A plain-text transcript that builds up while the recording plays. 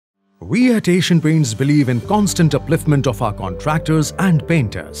We at Asian Paints believe in constant upliftment of our contractors and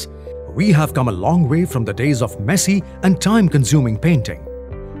painters. We have come a long way from the days of messy and time-consuming painting.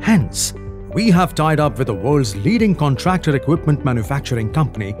 Hence, we have tied up with the world's leading contractor equipment manufacturing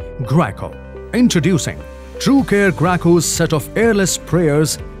company, Graco. Introducing TruCare Graco's set of airless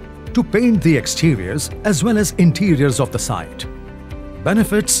sprayers to paint the exteriors as well as interiors of the site.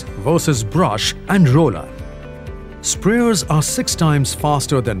 Benefits versus brush and roller. Sprayers are 6 times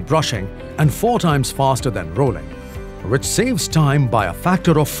faster than brushing and 4 times faster than rolling, which saves time by a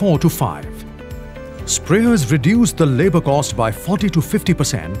factor of 4 to 5. Sprayers reduce the labor cost by 40 to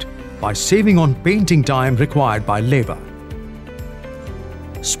 50% by saving on painting time required by labor.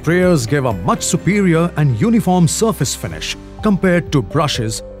 Sprayers give a much superior and uniform surface finish compared to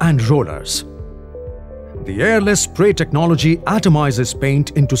brushes and rollers. The airless spray technology atomises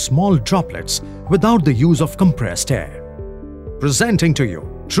paint into small droplets without the use of compressed air. Presenting to you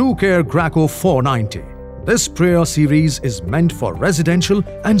TruCare Graco 490. This sprayer series is meant for residential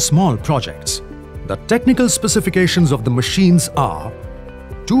and small projects. The technical specifications of the machines are: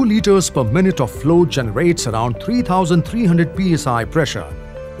 2 liters per minute of flow generates around 3,300 psi pressure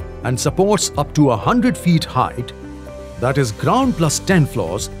and supports up to 100 feet height, that is ground plus 10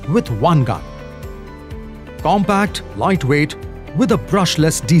 floors with 1 gun. Compact, lightweight, with a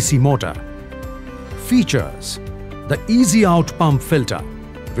brushless DC motor. Features: the easy out pump filter,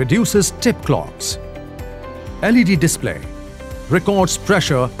 reduces tip clogs. LED display, records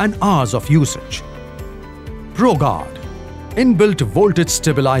pressure and hours of usage. ProGuard, inbuilt voltage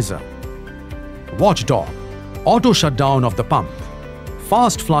stabilizer. Watchdog, auto shutdown of the pump.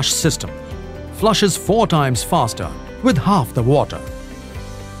 Fast flush system, flushes 4 times faster with half the water.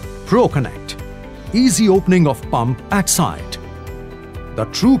 ProConnect, easy opening of pump at site. The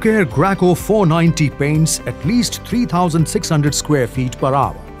TruCare Graco 490 paints at least 3,600 square feet per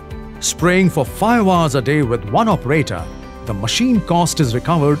hour. Spraying for 5 hours a day with 1 operator, the machine cost is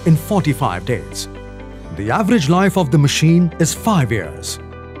recovered in 45 days. The average life of the machine is 5 years.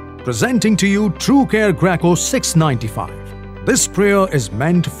 Presenting to you TruCare Graco 695. This sprayer is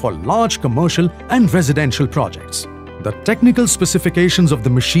meant for large commercial and residential projects. The technical specifications of the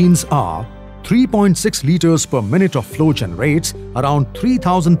machines are: 3.6 liters per minute of flow generates around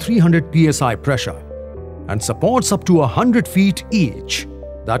 3,300 psi pressure and supports up to 100 feet each,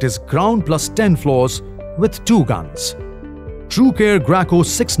 that is ground plus 10 floors with 2 guns. TruCare Graco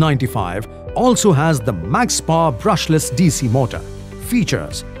 695 also has the Max Power brushless DC motor.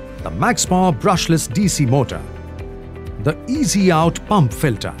 Features: the Max Power brushless DC motor, the Easy Out pump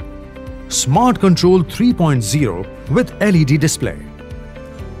filter, Smart Control 3.0 with LED display,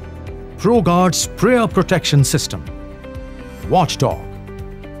 ProGuard sprayer protection system, Watchdog,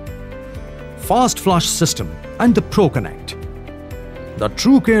 fast flush system and the ProConnect. The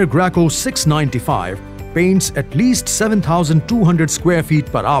TruCare Graco 695 paints at least 7,200 square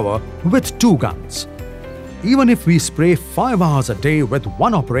feet per hour with 2 guns. Even if we spray 5 hours a day with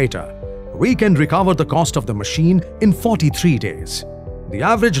 1 operator, we can recover the cost of the machine in 43 days. The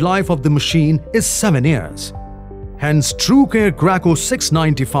average life of the machine is 7 years. Hence, TruCare Graco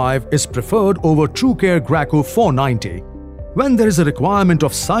 695 is preferred over TruCare Graco 490 when there is a requirement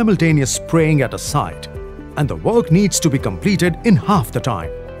of simultaneous spraying at a site and the work needs to be completed in half the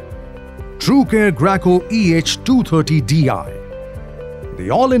time. TruCare Graco EH230DI, the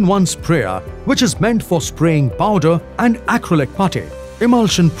all-in-one sprayer which is meant for spraying powder and acrylic putty,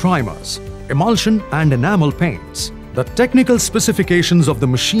 emulsion primers, emulsion and enamel paints. The technical specifications of the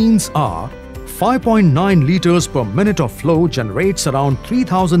machines are: 5.9 liters per minute of flow generates around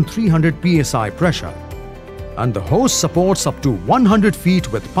 3,300 psi pressure and the hose supports up to 100 feet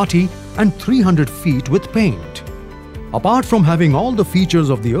with putty and 300 feet with paint. Apart from having all the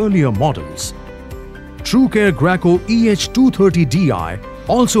features of the earlier models, TruCare Graco EH230DI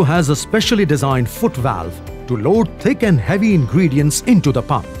also has a specially designed foot valve to load thick and heavy ingredients into the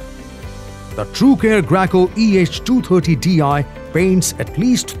pump. The TruCare Graco EH230DI paints at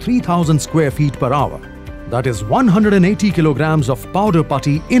least 3,000 square feet per hour, that is 180 kilograms of powder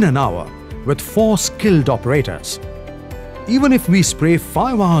putty in an hour with 4 skilled operators. Even if we spray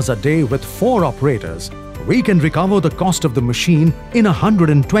 5 hours a day with 4 operators, we can recover the cost of the machine in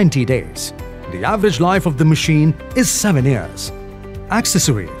 120 days. The average life of the machine is 7 years.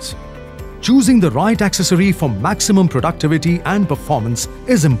 Accessories: choosing the right accessory for maximum productivity and performance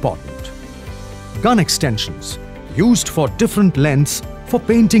is important. Gun extensions, used for different lengths for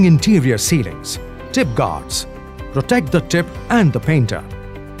painting interior ceilings. Tip guards, protect the tip and the painter.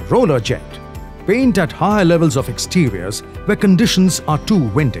 Roller jet, paint at higher levels of exteriors where conditions are too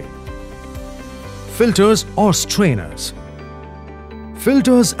windy. Filters or strainers.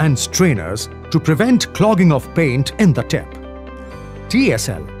 Filters and strainers to prevent clogging of paint in the tip.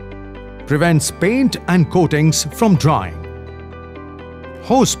 TSL prevents paint and coatings from drying.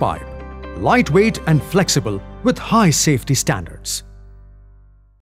 Hosepipe, lightweight and flexible with high safety standards.